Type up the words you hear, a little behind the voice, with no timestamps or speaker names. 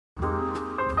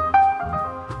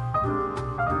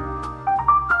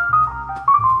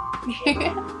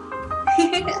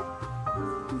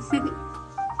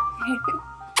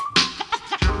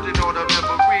on a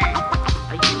memory.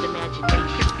 I use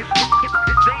imagination. It's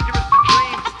dangerous to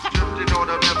dream. Drifting on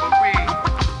a memory.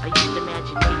 I use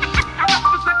imagination. I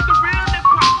represent the real hip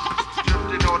hop.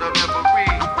 Drifting on a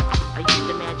memory. I use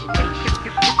imagination.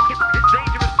 It's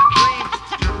dangerous to dream.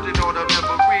 Drifting on a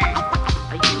memory.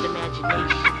 I use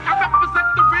imagination. I represent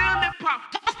the real hip hop.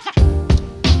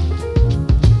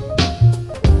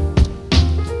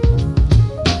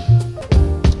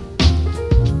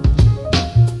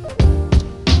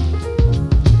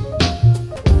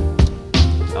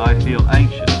 I feel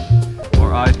anxious,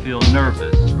 or I feel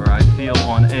nervous, or I feel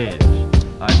on edge.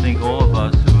 I think all of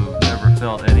us who have never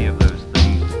felt any of those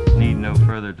things need no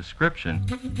further description.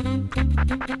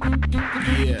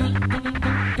 Yeah,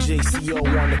 JCO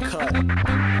on the cut.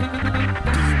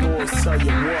 D-boys tell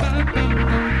you what.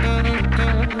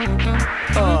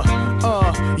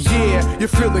 Yeah, you're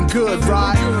feeling good,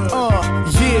 right?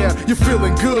 Yeah, you're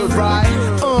feeling good, right?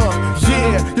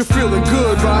 Yeah, you're feeling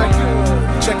good, right?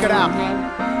 Check it out.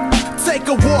 Take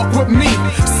a walk with me,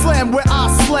 slam where I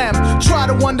slam. Try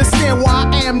to understand why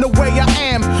I am the way I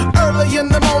am. Early in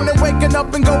the morning, waking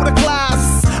up and go to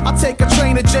class. I take a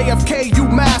train to JFK,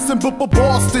 UMass, and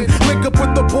Boston. Link up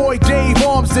with the boy Dave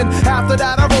Armston. After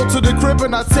that, I roll to the crib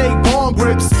and I take bong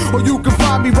grips. Or you can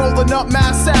find me rolling up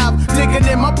Mass Ave, digging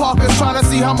in my pockets, trying to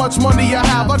see how much money I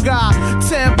have. I got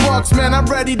 $10, man, I'm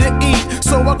ready to eat.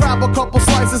 So I grab a couple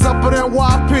slices up at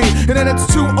NYP, and then it's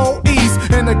 2 OEs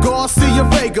and a Garcia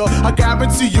Vega. I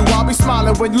guarantee you I'll be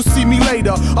smiling when you see me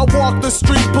later. I walk the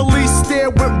street, police stare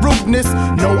with rudeness.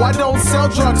 No, I don't sell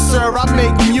drugs, sir, I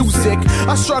make music.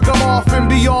 I shrug them off and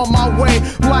be on my way.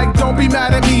 Like, don't be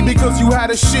mad at me because you had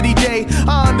a shitty day.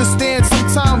 I understand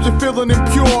sometimes you're feeling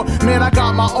impure. Man, I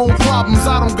got my own problems,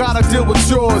 I don't gotta deal with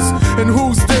yours. And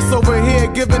who's this over here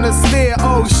giving a stare?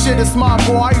 Oh shit, it's my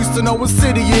boy, I used to know his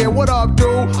city, yeah. What up,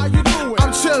 dude? How you doing?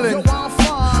 I'm chillin'. Yo, I'm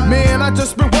fine. Man, I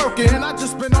just been working, and I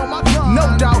just been on my grind.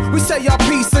 No doubt, we say our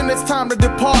piece and it's time to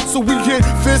depart. So we hit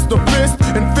fist to fist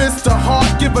and fist to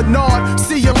heart. Give a nod,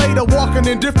 see you later, walking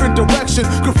in different direction.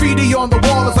 Graffiti on the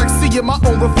wall is like seeing my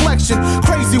own reflection.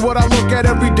 Crazy what I look at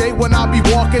every day when I be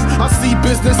walking. I see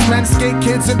businessmen, skate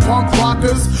kids and punk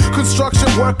rockers, construction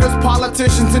workers,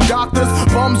 politicians and doctors,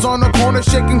 bums on the corner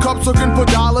shaking cups looking for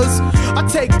dollars. I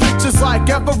take pictures like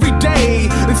every day.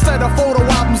 Instead of photo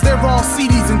albums, they're on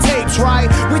CDs and tapes, right?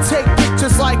 We take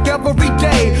pictures like every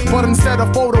day, but instead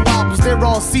of photo albums, they're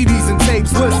on CDs and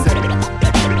tapes. Listen.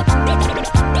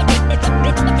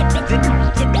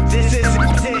 This is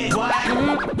it.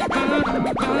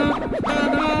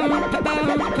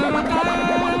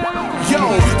 Yo,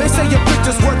 they say your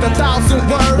picture's worth 1,000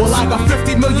 words. Well, I got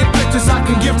 50 million pictures I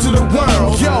can give to the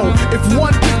world. Yo, if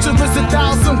one picture is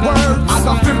 1,000 words, I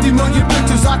got 50 million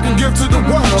pictures I can give to the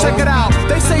world. Check it out,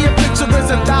 they say your picture is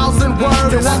 1,000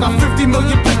 words, and I got 50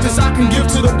 million pictures I can give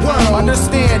to the world.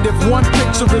 Understand, if one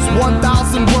picture is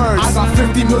 1,000 words, I got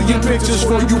 50 million pictures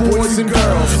for you boys and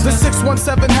girls. The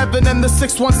 617 heaven and the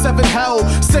 617 hell,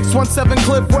 617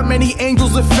 cliff where many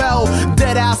angels have fell.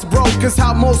 Dead ass broke is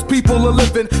how most people are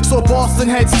living. So Boston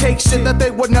heads take shit that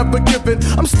they were never given.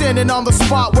 I'm standing on the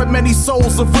spot where many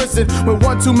souls have risen, where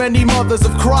one too many mothers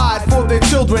have cried for their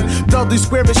children. Dudley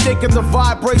Square is shaking the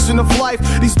vibration of life.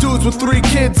 These dudes with 3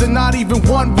 kids and not even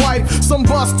one wife. Some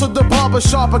bust to the barber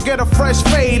shop or get a fresh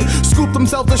fade. Scoop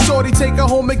themselves a shorty, take her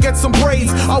home and get some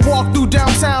braids. I walk through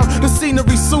downtown, the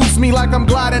scenery suits me like I'm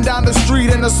gliding down the street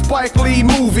in a Spike Lee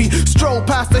movie. Stroll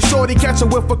past the shorty, catch her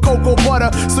with a cocoa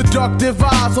butter. Seductive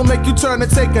eyes will make you turn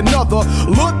and take another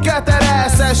look at that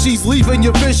ass as she's leaving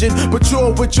your vision. But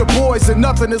you're with your boys and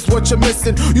nothing is what you're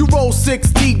missing. You roll 6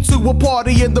 deep to a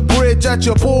party in the bridge at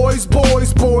your boys'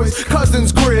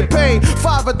 cousin's crib. Pay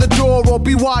 5 at the door or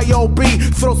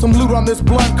BYOB. Throw some loot on this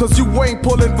blunt cause you ain't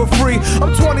pulling for free.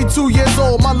 I'm 22 years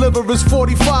old, my liver is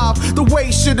 45. The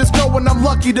way shit is going, I'm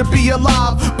lucky to be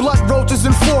alive. Blood roaches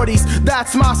and 40s,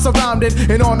 that's my surrounding.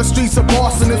 And on the streets of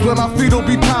Boston is where my feet will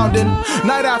be pounding.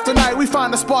 Night after night, we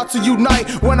find a spot to unite.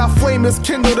 When our flame is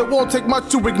kindled, it won't take much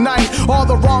to ignite. All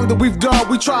the wrong that we've done,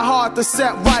 we try hard to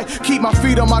set right. Keep my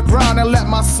feet on my ground and let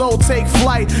my soul take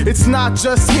flight. It's not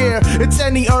just here, it's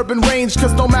any urban range.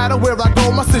 Cause no matter where I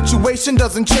go, my situation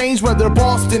doesn't change. Whether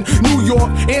Boston, New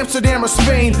York, Amsterdam or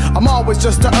Spain, I'm always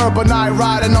just an urbanite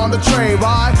riding on the train,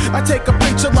 right? I take a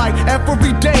picture like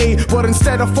every day, but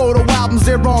instead of photo albums,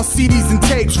 they're on CDs and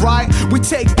tapes, right? We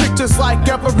take pictures like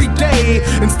every day.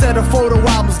 Instead of photo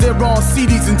albums, they're on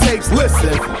CDs and tapes.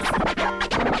 Listen.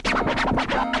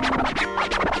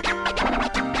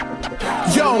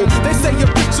 Yo, Yo, they say a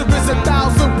picture is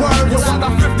 1,000 words. Yo, I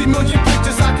got 50 million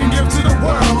pictures I can give to the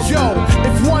world. Yo,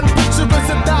 if one picture is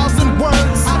 1,000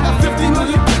 words, I got 50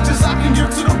 million pictures I can give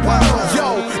to the world.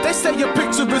 Yo, they say a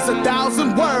picture is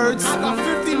 1,000 words. I got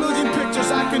 50 million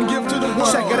pictures I can give to the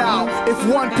world. Check it out. If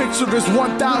one picture is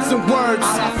 1,000 words,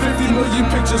 I got 50 million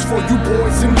pictures for you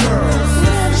boys and girls.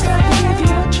 Never stop to give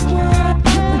you what you want.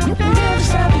 Never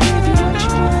stop to give you what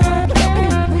you want.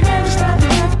 Never stop to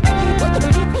give you what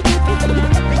you want.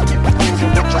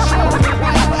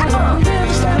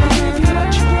 Never stop to give you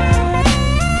what you want.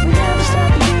 Never stop to give you what you want. Never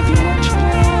stop to give you what you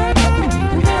want.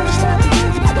 Never stop to give you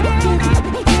what you want.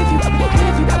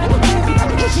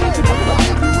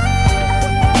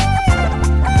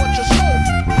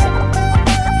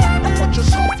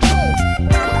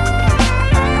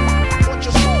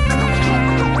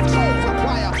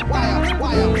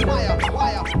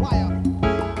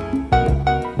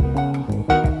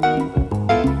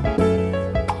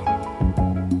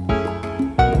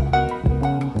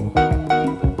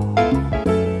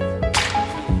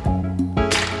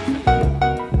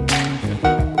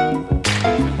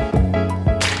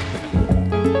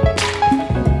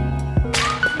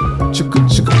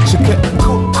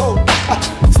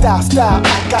 Style,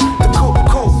 I got the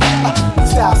cool.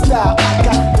 Style, I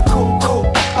got the cool.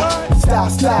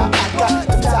 Style, I got